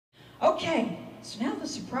Okay, so now the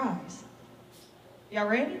surprise. Y'all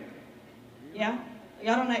ready? Yeah?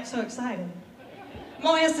 Y'all don't act so excited. I'm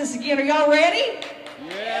gonna ask this again. Are y'all ready?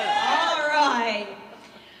 Yeah. All right.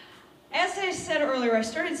 As I said earlier, I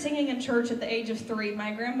started singing in church at the age of 3.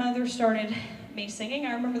 My grandmother started me singing.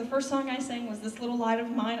 I remember the first song I sang was This Little Light of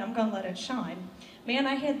Mine, I'm Gonna Let It Shine. Man,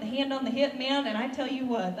 I had the hand on the hip, man, and I tell you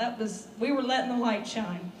what, we were letting the light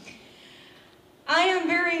shine. I am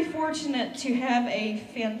very fortunate to have a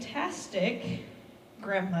fantastic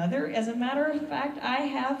grandmother. As a matter of fact, I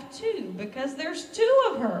have 2, because there's 2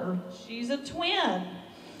 of her. She's a twin.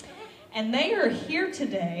 And they are here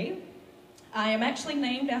today. I am actually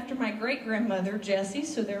named after my great-grandmother, Jessie,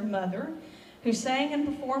 so their mother, who sang and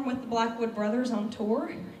performed with the Blackwood Brothers on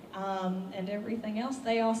tour and everything else.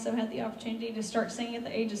 They also had the opportunity to start singing at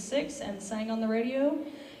the age of 6 and sang on the radio.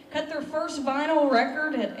 Cut their first vinyl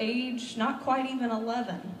record at age not quite even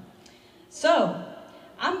 11. So,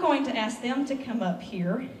 I'm going to ask them to come up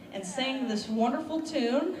here and sing this wonderful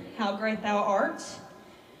tune, How Great Thou Art,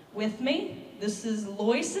 with me. This is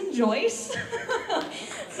Loyce and Joyce,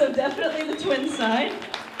 so definitely the twin side.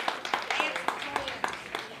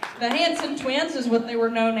 The Hanson twins is what they were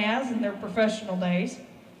known as in their professional days.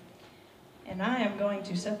 And I am going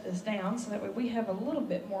to set this down so that way we have a little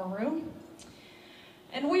bit more room.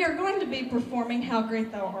 And we are going to be performing How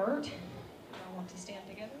Great Thou Art. I want to stand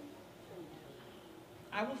together.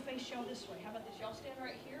 I will face y'all this way. How about this? Y'all stand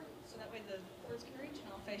right here so that way the words can reach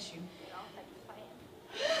and I'll face you.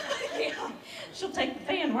 Yeah, she'll take the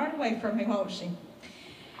fan right away from me, won't she?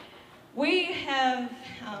 We have,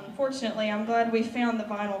 fortunately, I'm glad we found the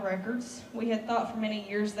vinyl records. We had thought for many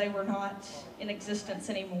years they were not in existence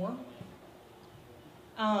anymore.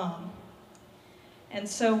 And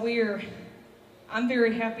so I'm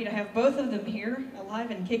very happy to have both of them here,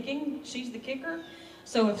 alive and kicking. She's the kicker.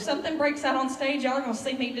 So if something breaks out on stage, y'all are going to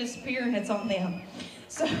see me disappear and it's on them.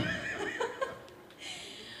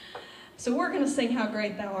 So we're going to sing How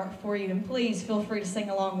Great Thou Art for you, and please feel free to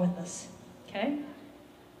sing along with us, okay?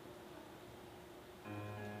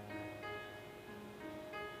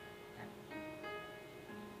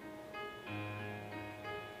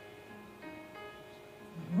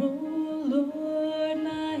 Oh Lord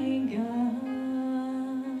my God,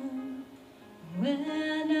 when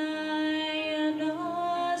I in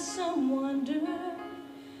awesome wonder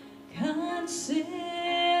consider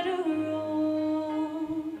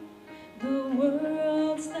all the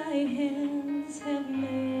worlds thy hands have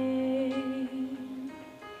made,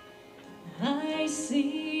 I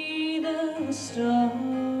see the stars,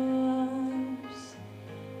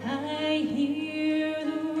 I hear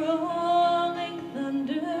the rolling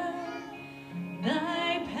thunder,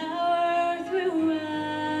 thy power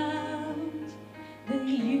throughout the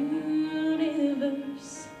universe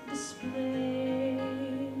display.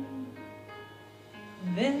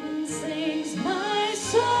 Then sings my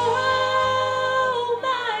soul,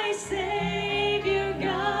 my Savior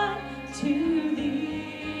God, to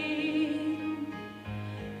thee.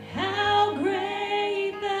 How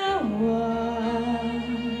great thou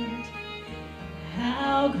art,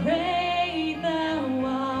 how great thou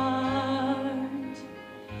art.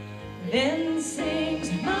 Then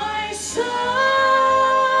sings my soul,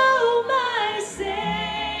 my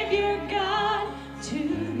Savior God, to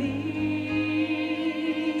thee.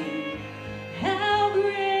 How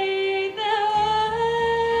great thou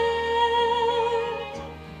art,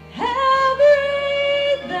 how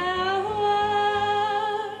great thou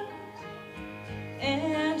art.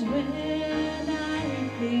 And when I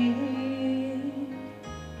think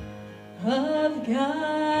of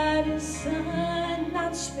God, His Son,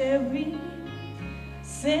 not sparing,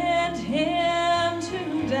 sent Him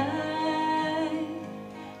to die,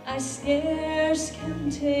 I scarce can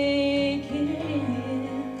take it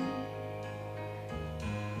in,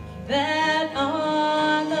 that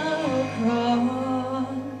on the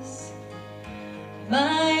cross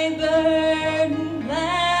my burden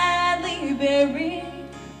gladly bearing,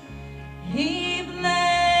 He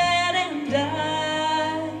bled and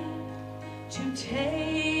died to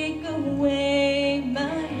take away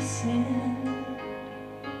my sin.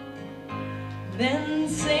 Then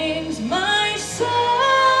sings my soul,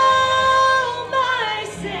 my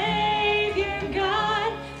Savior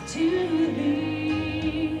God, to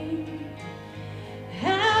thee.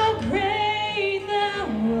 How great thou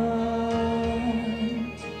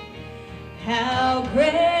art, how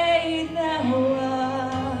great thou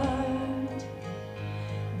art.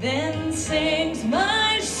 Then sings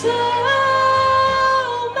my soul,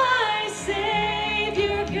 my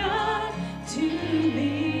Savior God, to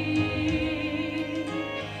thee.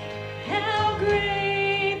 How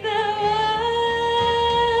great thou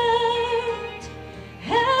art,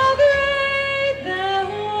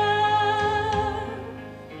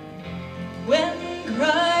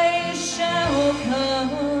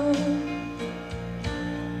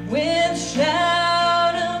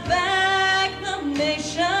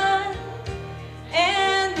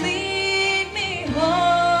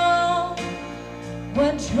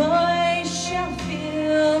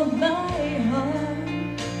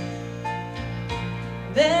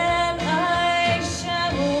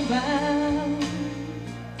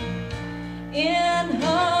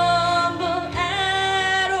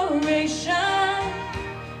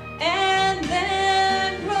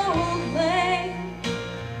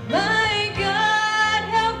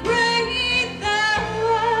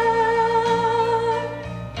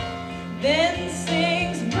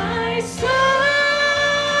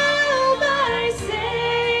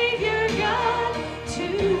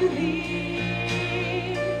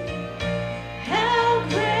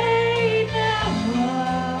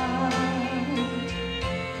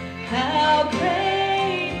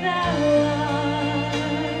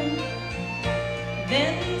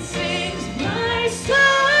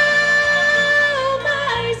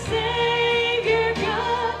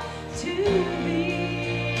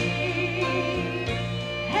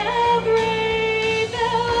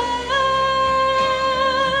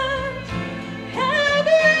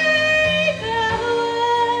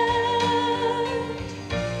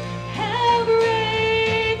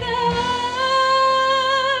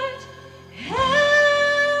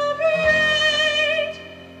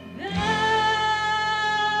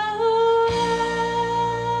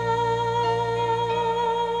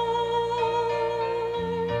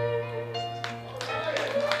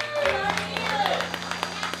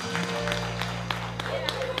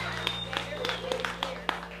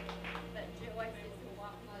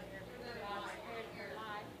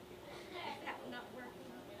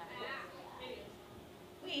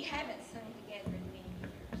 We haven't sung together in many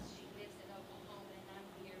years. She lives in Oklahoma, and I'm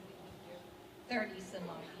here. We've been here 30-some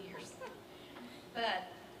odd years. But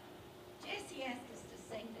Jessie asked us to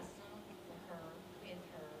sing this song for her, with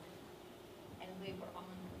her, and we were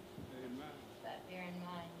honored. Amen. But bear in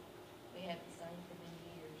mind, we haven't sung for many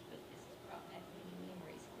years, but this has brought back many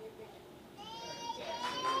memories.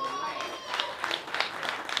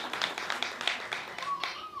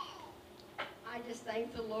 I just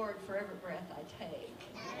thank the Lord for every breath I take.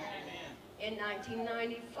 Amen. In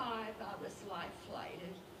 1995, I was life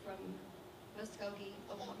flighted from Muskogee,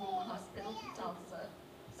 Oklahoma Hospital to Tulsa,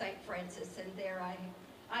 St. Francis, and there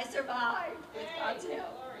I survived with God's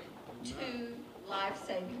help 2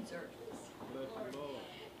 life-saving surgeries. Bless the Lord.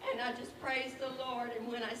 And I just praise the Lord. And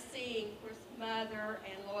when I sing, of course, Mother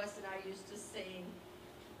and Loyce and I used to sing.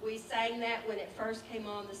 We sang that when it first came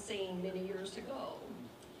on the scene many years ago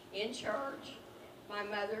in church. My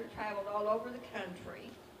mother traveled all over the country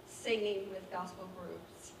singing with gospel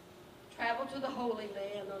groups. Traveled to the Holy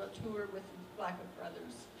Land on a tour with the Blackwood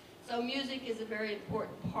Brothers. So music is a very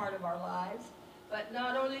important part of our lives. But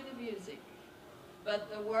not only the music, but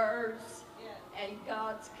the words and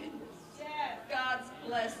God's goodness. God's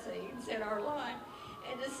blessings in our life.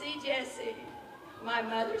 And to see Jessie, my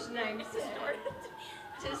mother's namesake,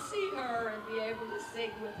 to see her and be able to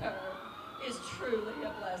sing with her is truly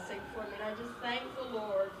a blessing for me. And I just thank the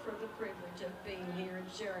Lord for the privilege of being here and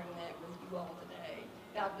sharing that with you all today.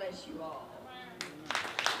 God bless you all.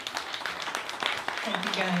 Thank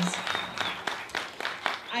you, guys.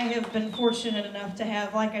 I have been fortunate enough to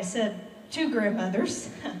have, like I said, 2 grandmothers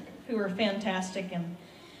who are fantastic, and